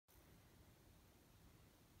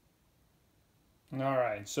All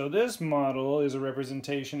right, so this model is a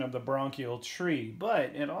representation of the bronchial tree,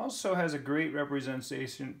 but it also has a great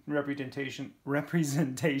representation,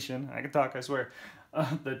 I can talk, I swear,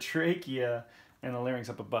 of the trachea and the larynx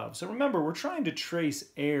up above. So remember, we're trying to trace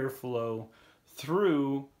airflow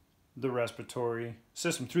through the respiratory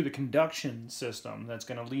system, through the conduction system that's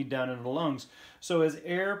going to lead down into the lungs. So as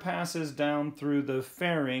air passes down through the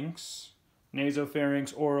pharynx,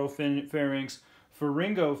 nasopharynx, oropharynx,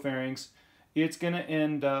 pharyngopharynx, it's going to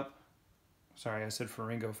end up, sorry, I said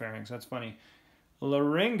pharyngopharynx, that's funny.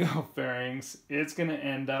 Laryngopharynx, it's going to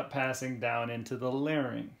end up passing down into the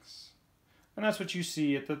larynx. And that's what you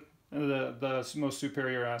see at the most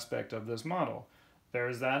superior aspect of this model.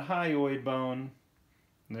 There's that hyoid bone,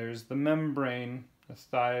 there's the membrane, the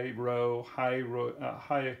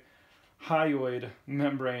hyoid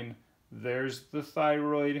membrane, there's the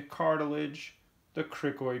thyroid cartilage, the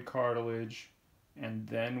cricoid cartilage, and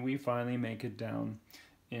then we finally make it down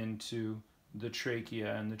into the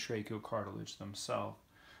trachea and the tracheal cartilage themselves.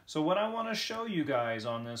 So what I want to show you guys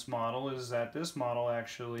on this model is that this model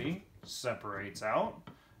actually separates out,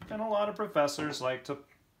 and a lot of professors like to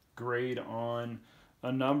grade on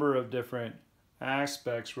a number of different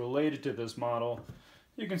aspects related to this model.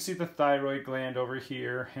 You can see the thyroid gland over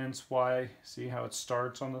here, hence why, see how it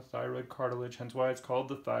starts on the thyroid cartilage, hence why it's called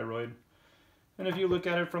the thyroid. And if you look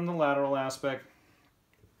at it from the lateral aspect,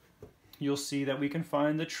 you'll see that we can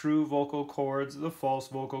find the true vocal cords, the false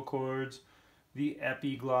vocal cords, the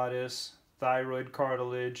epiglottis, thyroid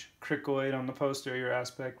cartilage, cricoid on the posterior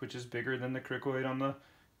aspect, which is bigger than the cricoid on the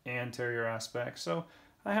anterior aspect. So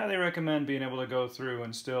I highly recommend being able to go through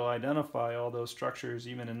and still identify all those structures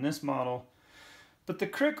even in this model. But the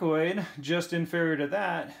cricoid, just inferior to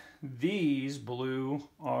that, these blue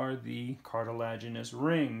are the cartilaginous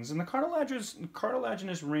rings. And the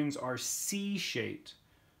cartilaginous rings are C-shaped.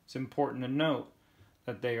 It's important to note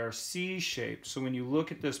that they are C-shaped. So when you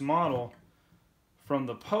look at this model from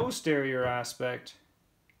the posterior aspect,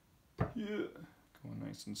 going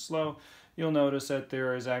nice and slow, you'll notice that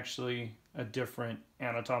there is actually a different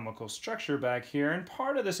anatomical structure back here. And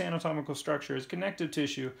part of this anatomical structure is connective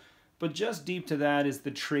tissue, but just deep to that is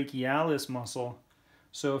the trachealis muscle.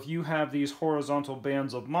 So if you have these horizontal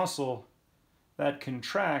bands of muscle that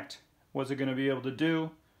contract, what's it going to be able to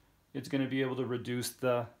do? It's going to be able to reduce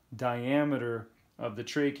the diameter of the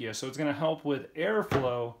trachea. So it's going to help with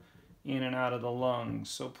airflow in and out of the lungs.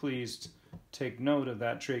 So please take note of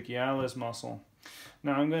that trachealis muscle.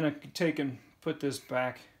 Now I'm going to take and put this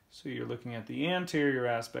back so you're looking at the anterior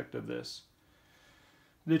aspect of this.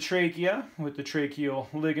 The trachea with the tracheal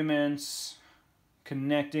ligaments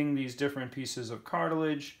connecting these different pieces of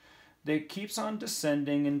cartilage, it keeps on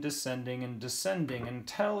descending and descending and descending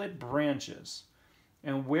until it branches.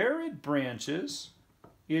 And where it branches,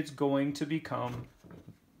 it's going to become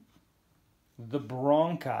the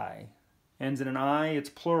bronchi. Ends in an I, it's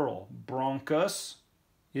plural. Bronchus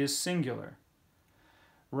is singular.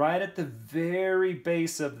 Right at the very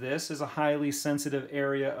base of this is a highly sensitive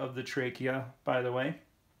area of the trachea, by the way,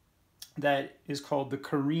 that is called the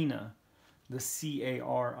carina, the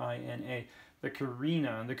C-A-R-I-N-A. The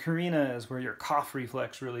carina. And the carina is where your cough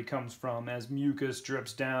reflex really comes from. As mucus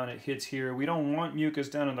drips down, it hits here. We don't want mucus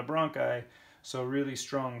down in the bronchi, so really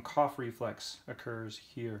strong cough reflex occurs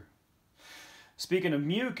here. Speaking of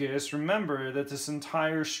mucus, remember that this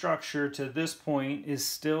entire structure to this point is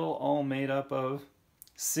still all made up of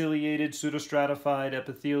ciliated, pseudostratified,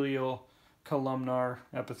 epithelial, columnar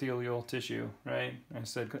epithelial tissue, right? I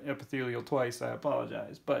said epithelial twice, I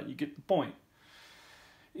apologize, but you get the point.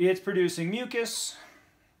 It's producing mucus.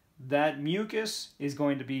 That mucus is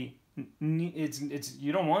going to be,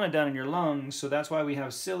 you don't want it down in your lungs, so that's why we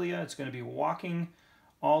have cilia. It's going to be walking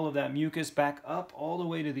all of that mucus back up all the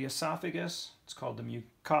way to the esophagus. It's called the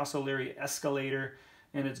mucociliary escalator,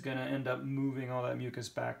 and it's going to end up moving all that mucus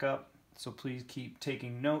back up. So please keep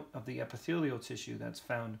taking note of the epithelial tissue that's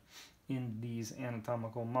found in these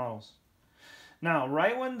anatomical models. Now,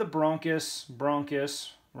 right when the bronchus,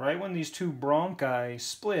 right when these two bronchi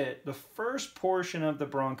split, the first portion of the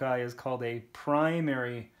bronchi is called a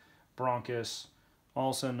primary bronchus,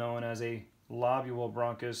 also known as a lobule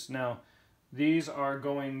bronchus. Now, these are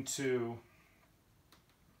going to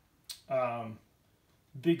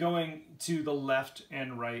be going to the left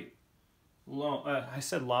and right. I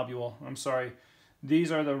said lobule, I'm sorry.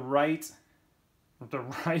 These are the right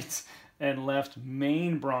and left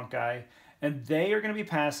main bronchi, and they are going to be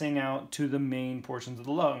passing out to the main portions of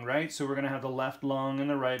the lung, right? So we're going to have the left lung and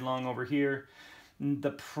the right lung over here.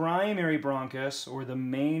 The primary bronchus, or the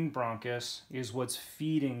main bronchus, is what's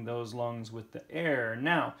feeding those lungs with the air.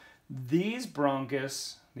 Now, These bronchi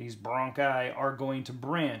are going to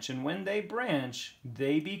branch, and when they branch,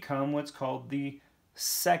 they become what's called the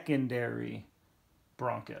secondary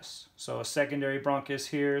bronchus. So a secondary bronchus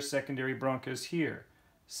here, secondary bronchus here,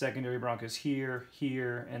 secondary bronchus here,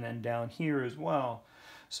 here, and then down here as well.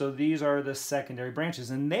 So these are the secondary branches,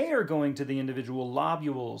 and they are going to the individual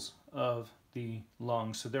lobules of the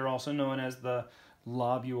lungs. So they're also known as the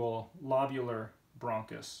lobular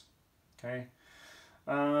bronchus. Okay.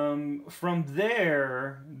 From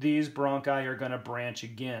there, these bronchi are going to branch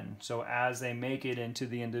again. So as they make it into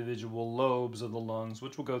the individual lobes of the lungs,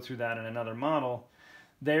 which we'll go through that in another model,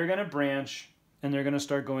 they're going to branch and they're going to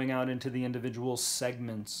start going out into the individual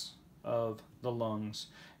segments of the lungs.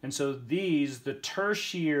 And so these, the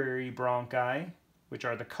tertiary bronchi, which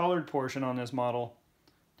are the colored portion on this model,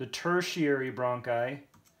 the tertiary bronchi,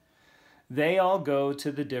 they all go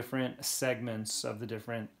to the different segments of the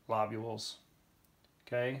different lobules.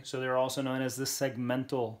 Okay, so they're also known as the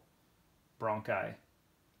segmental bronchi.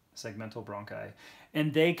 Segmental bronchi.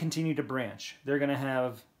 And they continue to branch. They're going to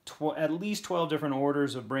have at least 12 different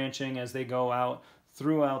orders of branching as they go out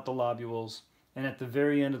throughout the lobules. And at the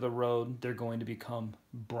very end of the road, they're going to become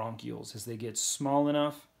bronchioles. As they get small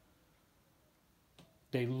enough,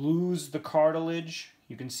 they lose the cartilage.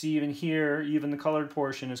 You can see even here, even the colored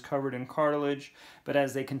portion is covered in cartilage. But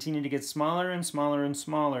as they continue to get smaller and smaller and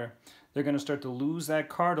smaller, they're going to start to lose that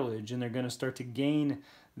cartilage, and they're going to start to gain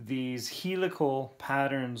these helical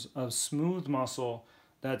patterns of smooth muscle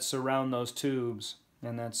that surround those tubes.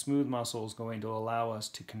 And that smooth muscle is going to allow us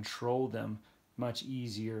to control them much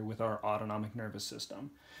easier with our autonomic nervous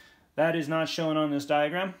system. That is not shown on this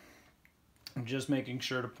diagram. I'm just making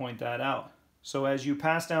sure to point that out. So as you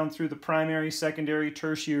pass down through the primary, secondary,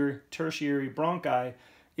 tertiary bronchi,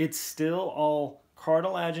 it's still all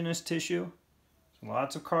cartilaginous tissue.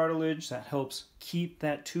 Lots of cartilage that helps keep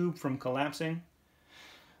that tube from collapsing.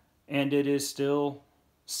 And it is still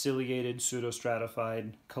ciliated,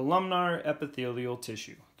 pseudostratified, columnar epithelial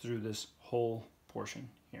tissue through this whole portion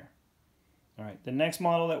here. All right, the next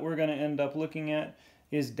model that we're going to end up looking at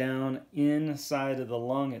is down inside of the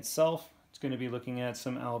lung itself. It's going to be looking at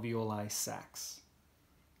some alveoli sacs.